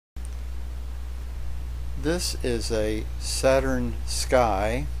This is a Saturn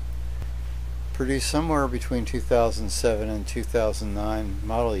Sky, produced somewhere between 2007 and 2009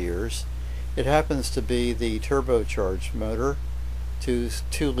 model years. It happens to be the turbocharged motor,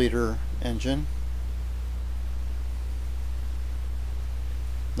 2-liter engine.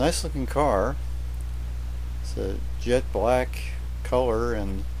 Nice looking car. It's a jet black color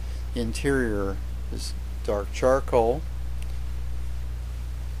and the interior is dark charcoal.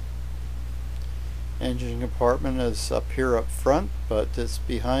 Engine compartment is up here up front, but it's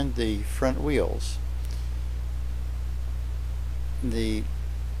behind the front wheels. The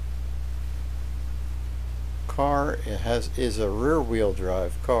car is a rear wheel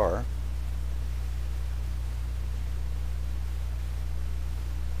drive car.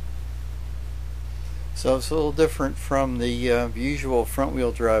 So it's a little different from the usual front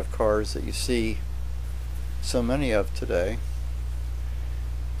wheel drive cars that you see so many of today.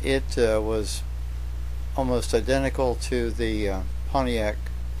 It was almost identical to the Pontiac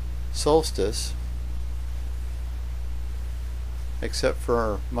Solstice, except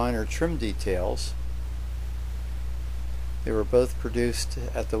for minor trim details. They were both produced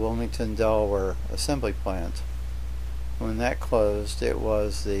at the Wilmington, Delaware assembly plant. When that closed, it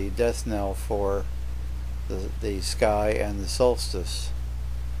was the death knell for the Sky and the Solstice.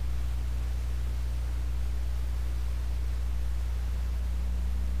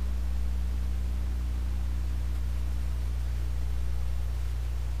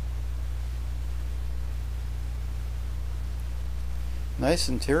 Nice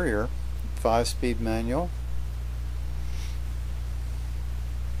interior, 5-speed manual.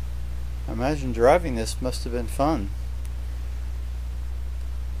 I imagine driving this must have been fun.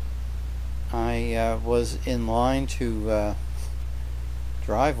 I was in line to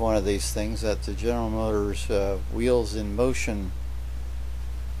drive one of these things at the General Motors Wheels in Motion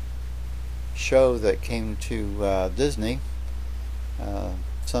show that came to Disney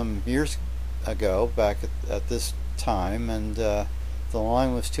some years ago, back at this time, and the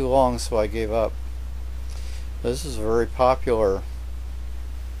line was too long, so I gave up. This is a very popular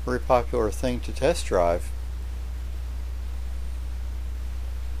thing to test drive.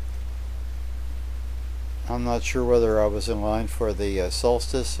 I'm not sure whether I was in line for the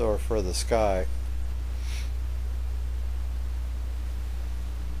Solstice or for the Sky.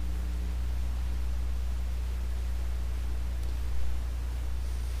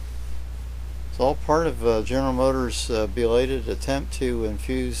 It's all part of General Motors' belated attempt to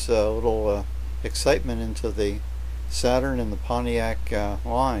infuse a little excitement into the Saturn and the Pontiac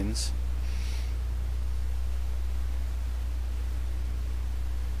lines.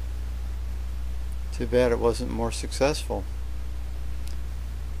 Too bad it wasn't more successful.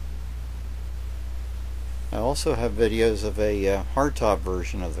 I also have videos of a hardtop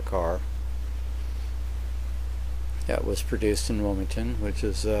version of the car that was produced in Wilmington, which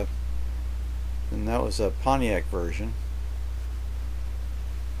is and that was a Pontiac version.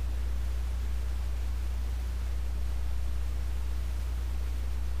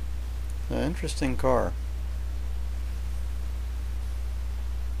 An interesting car.